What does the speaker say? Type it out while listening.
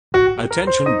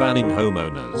Attention banning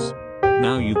homeowners.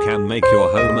 Now you can make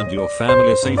your home and your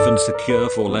family safe and secure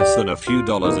for less than a few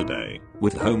dollars a day.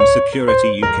 With home security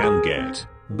you can get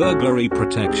burglary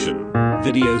protection,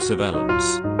 video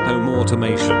surveillance, home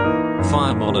automation,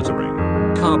 fire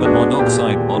monitoring, carbon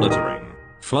monoxide monitoring,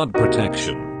 flood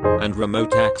protection, and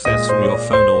remote access from your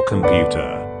phone or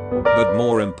computer. But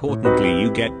more importantly,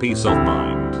 you get peace of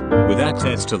mind with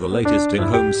access to the latest in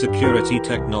home security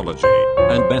technology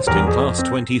and best-in-class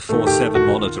 24/7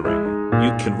 monitoring.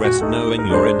 You can rest knowing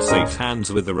you're in safe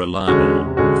hands with a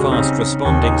reliable,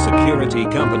 fast-responding security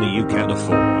company you can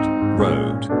afford.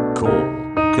 Road,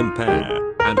 call, compare,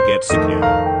 and get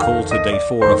secure. Call today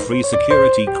for a free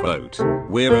security quote.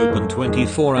 We're open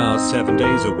 24 hours 7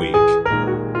 days a week.